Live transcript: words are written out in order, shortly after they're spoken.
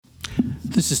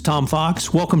This is Tom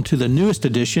Fox. Welcome to the newest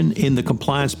edition in the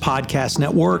Compliance Podcast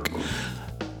Network.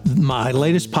 My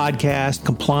latest podcast,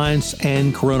 Compliance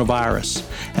and Coronavirus.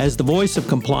 As the voice of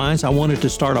compliance, I wanted to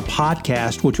start a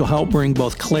podcast which will help bring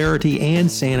both clarity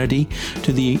and sanity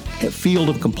to the field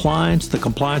of compliance, the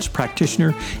compliance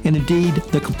practitioner, and indeed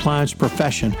the compliance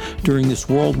profession during this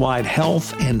worldwide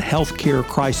health and healthcare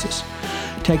crisis.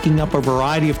 Taking up a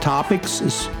variety of topics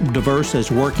as diverse as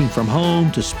working from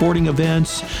home to sporting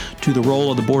events, to the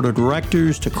role of the board of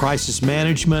directors, to crisis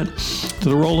management, to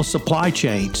the role of supply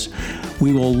chains.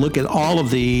 We will look at all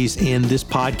of these in this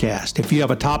podcast. If you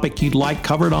have a topic you'd like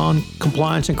covered on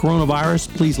compliance and coronavirus,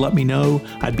 please let me know.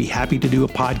 I'd be happy to do a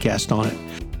podcast on it.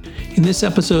 In this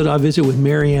episode, I visit with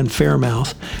Marianne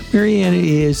Fairmouth. Marianne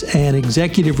is an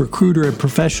executive recruiter and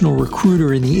professional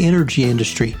recruiter in the energy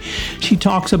industry. She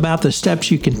talks about the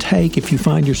steps you can take if you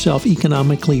find yourself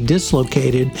economically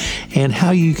dislocated and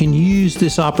how you can use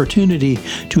this opportunity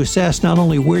to assess not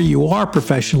only where you are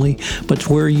professionally, but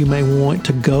where you may want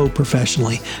to go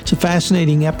professionally. It's a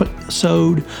fascinating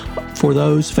episode for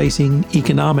those facing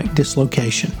economic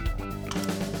dislocation.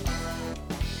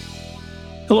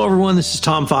 Hello, everyone. This is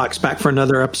Tom Fox back for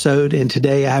another episode. And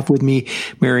today I have with me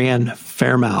Marianne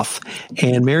Fairmouth.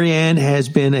 And Marianne has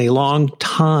been a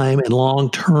long-time and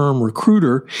long-term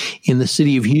recruiter in the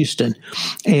city of Houston.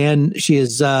 And she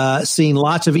has seen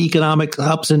lots of economic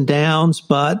ups and downs,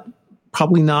 but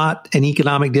probably not an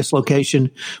economic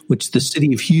dislocation, which the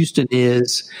city of Houston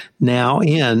is now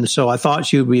in. So I thought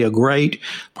she would be a great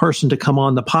person to come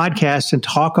on the podcast and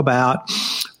talk about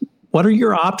what are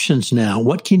your options now?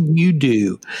 What can you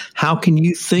do? How can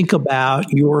you think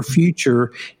about your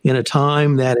future in a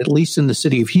time that, at least in the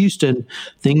city of Houston,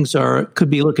 things could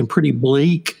be looking pretty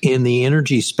bleak in the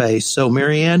energy space? So,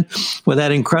 Marianne, with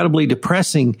that incredibly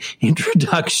depressing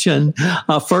introduction,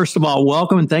 first of all,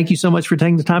 welcome and thank you so much for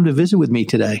taking the time to visit with me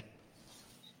today.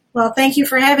 Well, thank you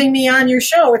for having me on your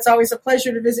show. It's always a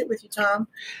pleasure to visit with you, Tom.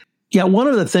 Yeah, one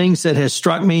of the things that has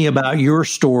struck me about your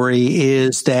story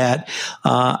is that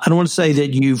I don't want to say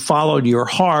that you followed your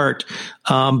heart,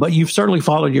 but you've certainly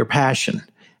followed your passion.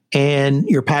 And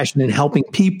your passion in helping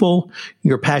people,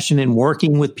 your passion in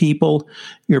working with people,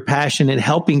 your passion in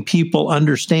helping people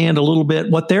understand a little bit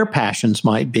what their passions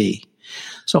might be.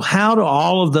 So how do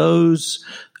all of those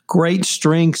great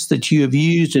strengths that you have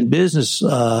used in business,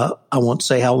 I won't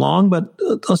say how long, but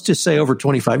let's just say over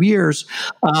 25 years,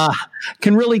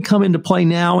 can really come into play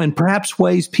now in perhaps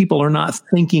ways people are not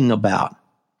thinking about?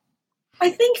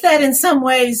 I think that in some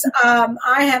ways,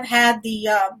 I have had the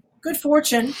good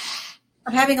fortune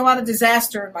of having a lot of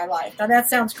disaster in my life. Now that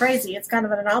sounds crazy. It's kind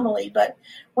of an anomaly, but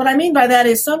what I mean by that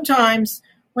is sometimes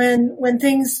when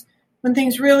things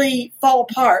really fall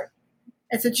apart,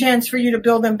 it's a chance for you to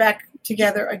build them back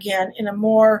together again in a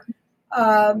more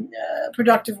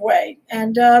productive way.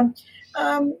 And,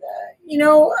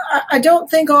 I don't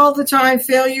think all the time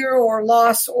failure or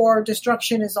loss or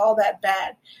destruction is all that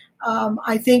bad.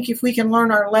 I think if we can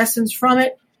learn our lessons from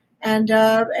it and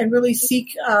really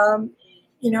seek, an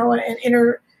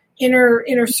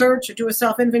inner search or do a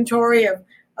self-inventory of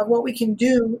what we can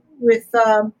do with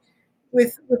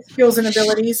skills and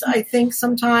abilities, I think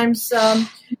sometimes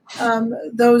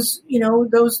those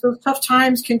tough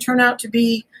times can turn out to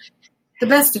be the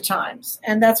best of times,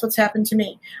 and that's what's happened to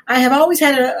me. I have always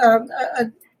had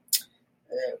a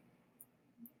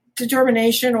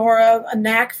determination or a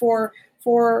knack for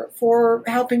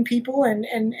helping people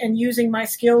and using my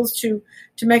skills to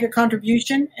make a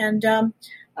contribution. And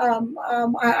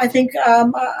I think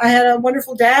I had a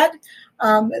wonderful dad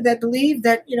that believed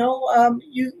that,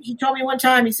 he told me one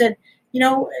time, he said,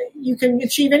 you can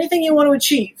achieve anything you want to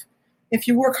achieve if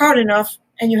you work hard enough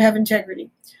and you have integrity.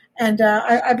 And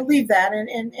I believe that,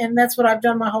 and that's what I've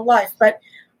done my whole life. But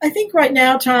I think right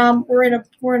now, Tom, we're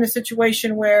in a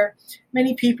situation where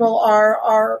many people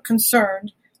are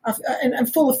concerned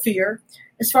and full of fear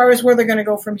as far as where they're going to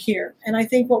go from here. And I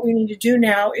think what we need to do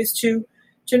now is to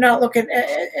not look at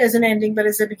it as an ending, but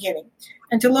as a beginning,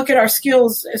 and to look at our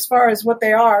skills as far as what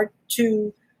they are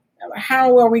to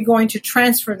how are we going to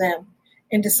transfer them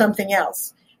into something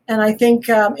else. And I think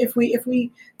if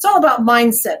we, it's all about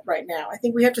mindset right now. I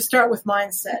think we have to start with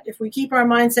mindset. If we keep our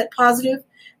mindset positive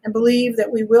and believe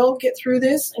that we will get through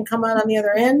this and come out on the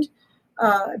other end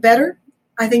better,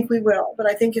 I think we will. But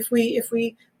I think if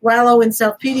we wallow in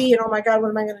self-pity and, oh my God, what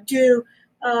am I going to do?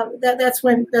 That's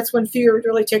when fear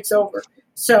really takes over.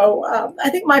 So I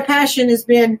think my passion has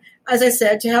been, as I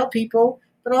said, to help people,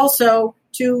 but also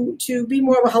to be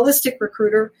more of a holistic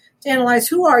recruiter, to analyze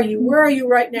who are you, where are you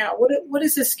right now, what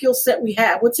is the skill set we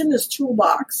have, what's in this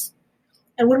toolbox,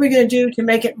 and what are we going to do to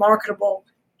make it marketable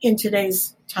in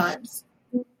today's times.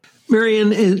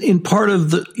 Marion, in part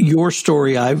of your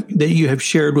story that you have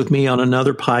shared with me on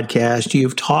another podcast,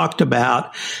 you've talked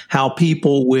about how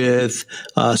people with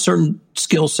certain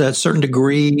skill sets, certain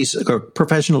degrees or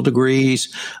professional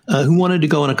degrees who wanted to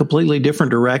go in a completely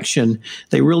different direction,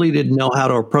 they really didn't know how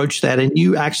to approach that. And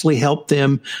you actually helped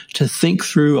them to think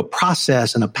through a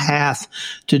process and a path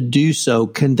to do so.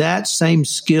 Can that same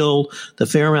skill, the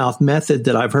Fairmouth method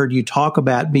that I've heard you talk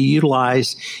about, be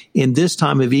utilized in this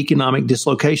time of economic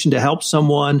dislocation to help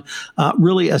someone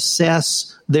really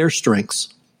assess their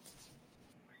strengths?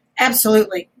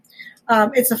 Absolutely.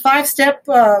 It's a 5-step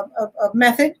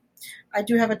method. I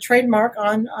do have a trademark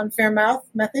on Fairmouth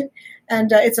method,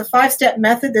 and it's a 5-step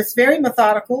method that's very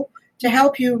methodical to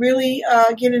help you really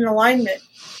get in alignment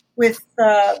with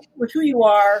who you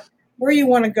are, where you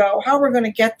want to go, how we're going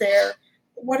to get there,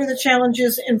 what are the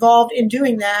challenges involved in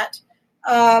doing that,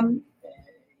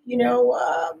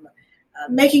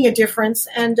 making a difference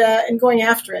and going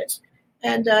after it,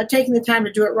 and taking the time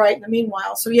to do it right in the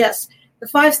meanwhile. So yes, the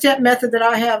 5-step method that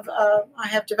I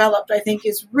have developed, I think,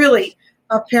 is really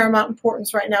of paramount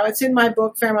importance right now. It's in my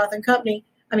book, Fairmouth and Company,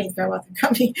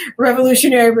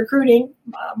 Revolutionary Recruiting.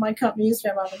 My company is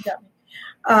Fairmouth and Company.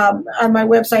 On my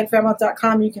website,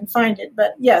 fairmouth.com, you can find it.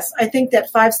 But yes, I think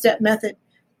that 5-step method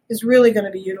is really going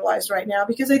to be utilized right now,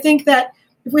 because I think that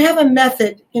if we have a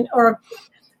method or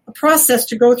a process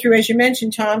to go through, as you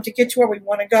mentioned, Tom, to get to where we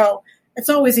want to go, it's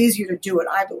always easier to do it,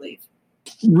 I believe.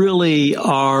 Really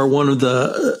are one of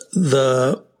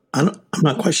the I'm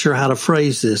not quite sure how to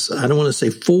phrase this. I don't want to say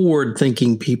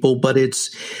forward-thinking people, but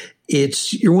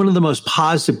you're one of the most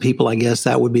positive people, I guess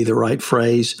that would be the right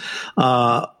phrase,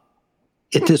 at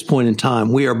this point in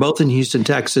time. We are both in Houston,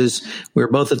 Texas.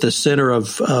 We're both at the center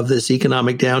of this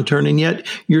economic downturn, and yet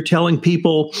you're telling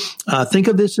people, think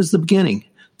of this as the beginning.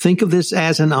 Think of this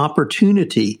as an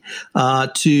opportunity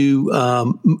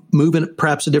to move in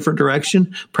perhaps a different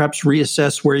direction, perhaps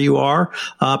reassess where you are,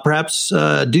 perhaps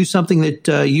do something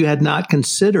that you had not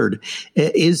considered.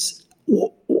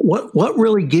 What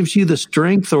really gives you the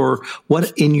strength, or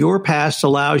what in your past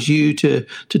allows you to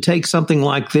take something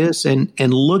like this and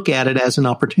look at it as an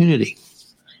opportunity?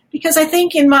 Because I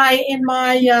think in my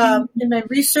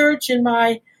research, in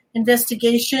my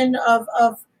investigation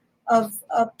of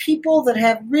people that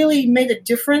have really made a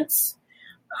difference.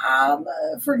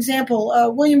 For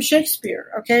example, William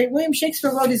Shakespeare. Okay, William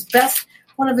Shakespeare wrote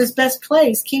one of his best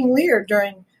plays, King Lear,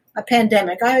 during a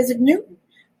pandemic. Isaac Newton.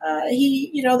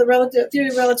 The theory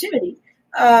of relativity.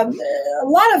 A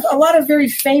lot of very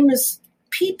famous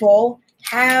people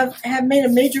have made a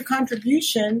major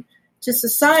contribution to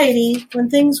society when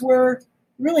things were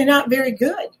really not very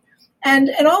good, and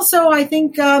also I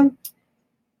think.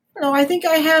 I think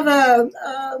I have a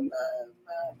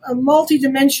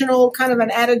multidimensional kind of an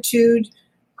attitude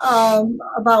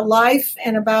about life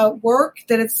and about work,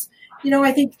 that it's,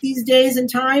 I think these days and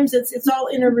times it's all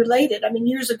interrelated. I mean,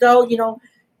 years ago,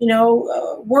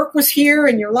 work was here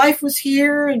and your life was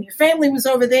here and your family was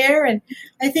over there. And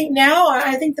I think now,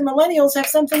 the millennials have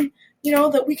something,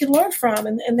 that we can learn from.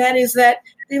 And that is that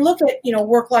they look at,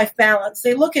 work-life balance.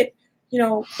 They look at,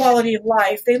 quality of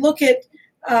life. They look at,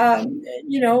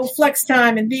 flex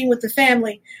time and being with the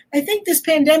family. I think this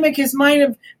pandemic might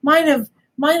have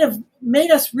made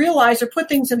us realize or put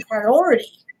things in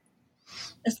priority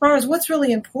as far as what's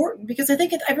really important. Because I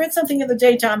think I read something the other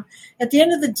day, Tom, at the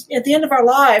end of our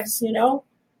lives,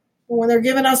 when they're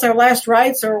giving us our last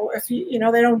rites, or if they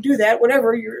don't do that,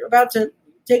 whatever, you're about to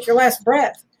take your last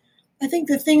breath. I think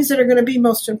the things that are going to be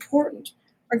most important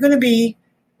are going to be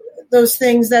those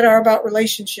things that are about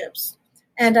relationships.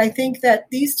 And I think that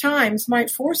these times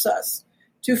might force us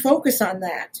to focus on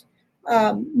that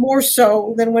more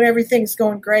so than when everything's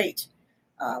going great.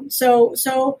 I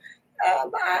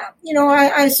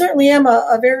certainly am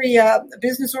a very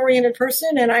business-oriented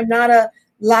person, and I'm not a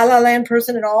la-la land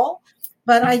person at all.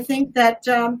 But I think that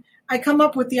I come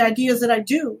up with the ideas that I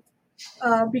do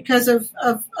because of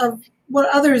what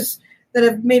others that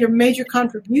have made a major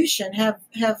contribution have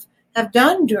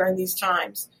done during these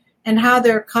times, and how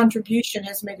their contribution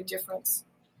has made a difference.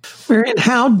 Marion,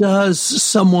 how does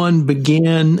someone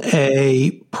begin a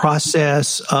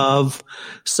process of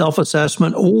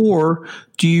self-assessment, or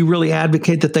do you really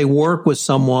advocate that they work with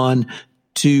someone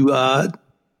to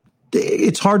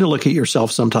it's hard to look at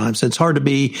yourself sometimes. It's hard to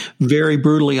be very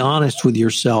brutally honest with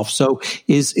yourself. So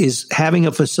is having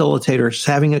a facilitator, is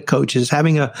having a coach, is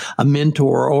having a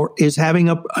mentor, or is having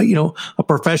a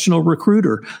professional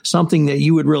recruiter something that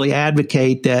you would really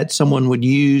advocate that someone would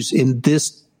use in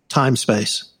this time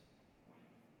space?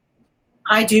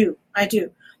 I do. I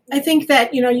think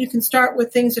that, you can start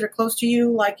with things that are close to you.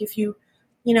 Like if you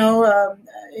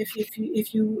if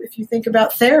you think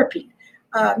about therapy,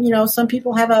 some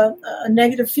people have a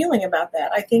negative feeling about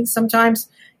that. I think sometimes,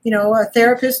 a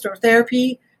therapist or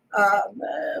therapy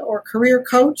or career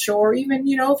coach, or even,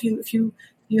 if you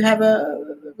have a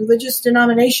religious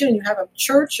denomination and you have a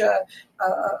church, a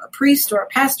priest or a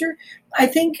pastor, I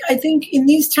think in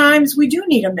these times we do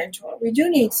need a mentor. We do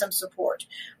need some support.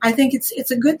 I think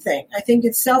it's a good thing. I think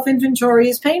it's self-inventory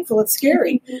is painful. It's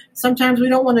scary. Sometimes we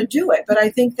don't want to do it, but I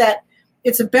think that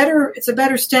it's a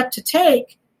better step to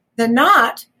take than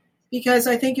not, because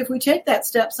I think if we take that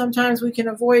step, sometimes we can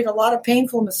avoid a lot of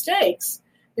painful mistakes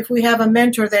if we have a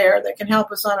mentor there that can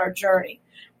help us on our journey.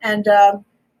 And I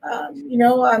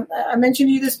mentioned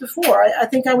to you this before. I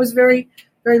think I was very,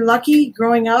 very lucky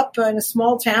growing up in a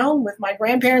small town with my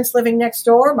grandparents living next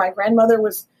door. My grandmother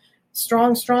was a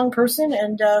strong person,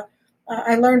 and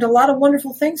I learned a lot of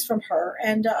wonderful things from her,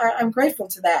 and I'm grateful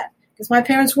to that because my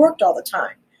parents worked all the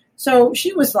time. So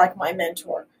she was like my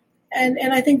mentor.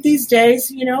 And I think these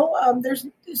days, there's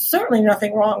certainly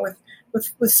nothing wrong with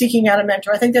seeking out a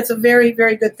mentor. I think that's a very,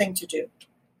 very good thing to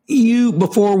do.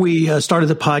 Before we started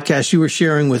the podcast, you were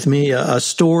sharing with me a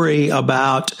story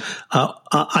about,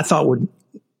 I thought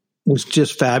was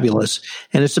just fabulous.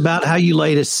 And it's about how you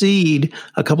laid a seed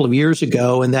a couple of years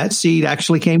ago, and that seed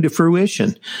actually came to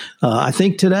fruition, I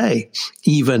think today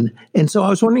even. And so I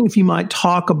was wondering if you might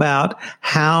talk about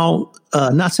how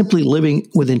not simply living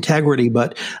with integrity,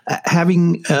 but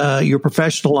having your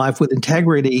professional life with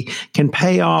integrity can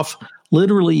pay off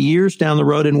literally years down the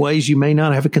road in ways you may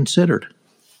not have considered.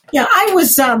 Yeah, I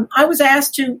was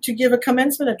asked to give a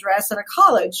commencement address at a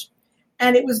college,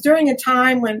 and it was during a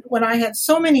time when I had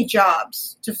so many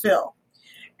jobs to fill,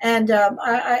 and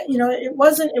it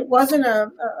wasn't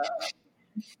an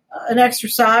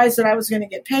exercise that I was going to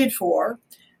get paid for,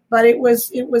 but it was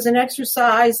an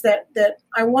exercise that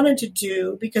I wanted to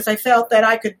do because I felt that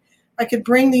I could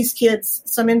bring these kids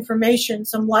some information,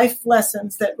 some life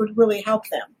lessons that would really help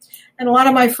them. And a lot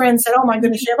of my friends said, "Oh my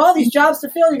goodness, you have all these jobs to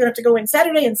fill. You're going to have to go in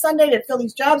Saturday and Sunday to fill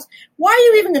these jobs. Why are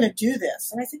you even going to do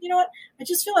this?" And I said, "You know what? I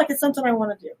just feel like it's something I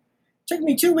want to do." It took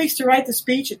me 2 weeks to write the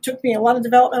speech. It took me a lot of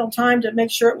developmental time to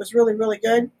make sure it was really, really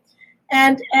good.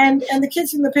 And the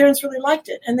kids and the parents really liked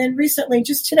it. And then recently,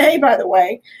 just today, by the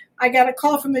way, I got a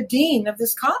call from the dean of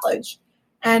this college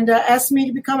and asked me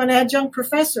to become an adjunct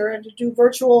professor and to do a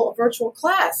virtual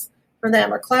class for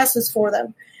them or classes for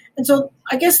them. And so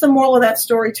I guess the moral of that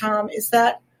story, Tom, is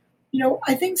that,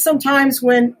 I think sometimes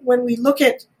when we look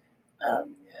at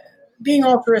being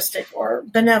altruistic or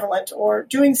benevolent or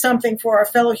doing something for our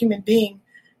fellow human being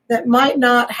that might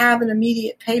not have an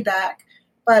immediate payback,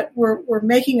 but we're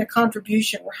making a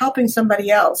contribution, we're helping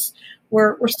somebody else,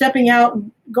 we're stepping out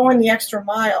and going the extra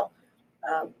mile.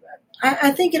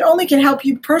 I think it only can help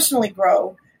you personally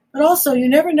grow, but also you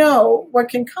never know what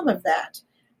can come of that.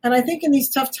 And I think in these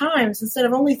tough times, instead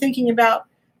of only thinking about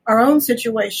our own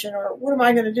situation or what am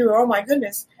I going to do or oh my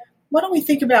goodness, why don't we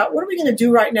think about what are we going to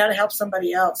do right now to help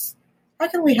somebody else? How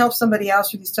can we help somebody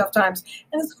else through these tough times?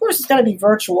 And of course, it's got to be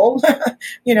virtual.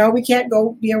 We can't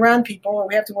go be around people or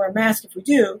we have to wear a mask if we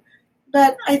do.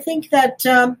 But I think that,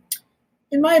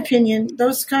 in my opinion,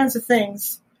 those kinds of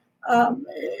things,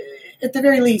 at the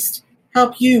very least,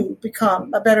 help you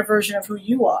become a better version of who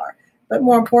you are. But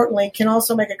more importantly, can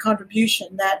also make a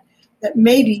contribution that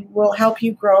maybe will help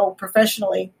you grow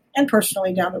professionally and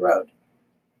personally down the road.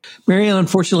 Marianne,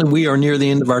 unfortunately, we are near the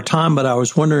end of our time, but I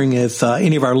was wondering if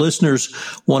any of our listeners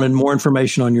wanted more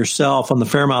information on yourself, on the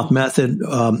Fairmouth Method,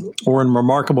 or in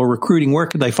Remarkable Recruiting. Where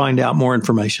could they find out more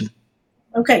information?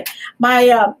 Okay. My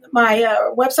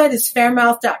website is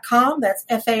fairmouth.com. That's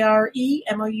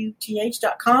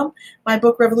FAREMOUTH.com. My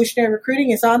book, Revolutionary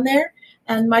Recruiting, is on there.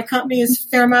 And my company is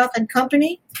Fairmouth &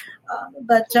 Company.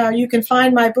 But you can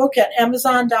find my book at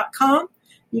Amazon.com.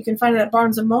 You can find it at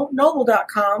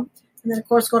BarnesandNoble.com. And then, of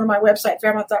course, go to my website,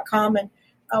 Fairmouth.com. And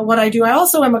what I do, I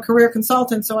also am a career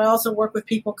consultant, so I also work with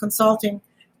people consulting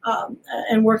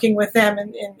and working with them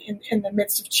in the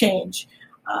midst of change.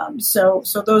 So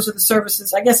those are the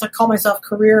services. I guess I call myself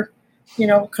career,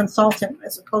 consultant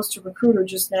as opposed to recruiter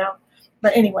just now.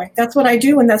 But anyway, that's what I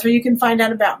do, and that's where you can find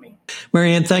out about me.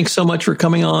 Marianne, thanks so much for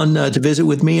coming on to visit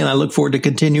with me, and I look forward to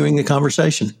continuing the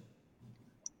conversation.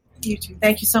 You too.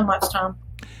 Thank you so much, Tom.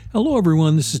 Hello,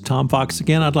 everyone. This is Tom Fox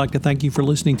again. I'd like to thank you for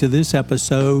listening to this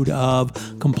episode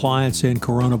of Compliance and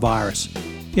Coronavirus.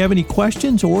 If you have any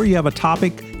questions or you have a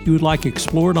topic you would like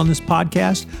explored on this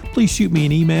podcast, please shoot me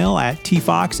an email at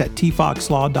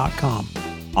tfox@tfoxlaw.com.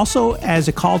 Also, as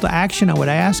a call to action, I would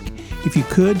ask if you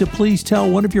could to please tell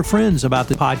one of your friends about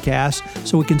the podcast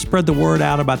so we can spread the word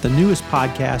out about the newest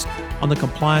podcast on the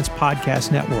Compliance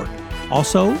Podcast Network.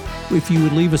 Also, if you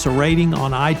would leave us a rating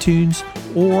on iTunes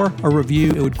or a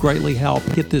review, it would greatly help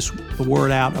get the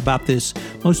word out about this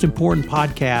most important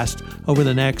podcast over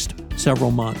the next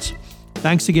several months.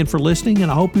 Thanks again for listening,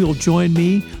 and I hope you'll join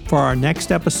me for our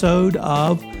next episode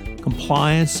of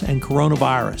Compliance and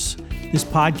Coronavirus. This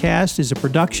podcast is a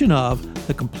production of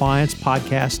the Compliance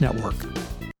Podcast Network.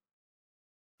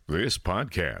 This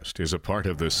podcast is a part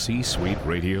of the C-Suite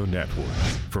Radio Network.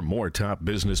 For more top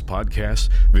business podcasts,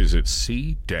 visit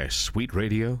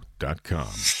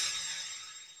c-suiteradio.com.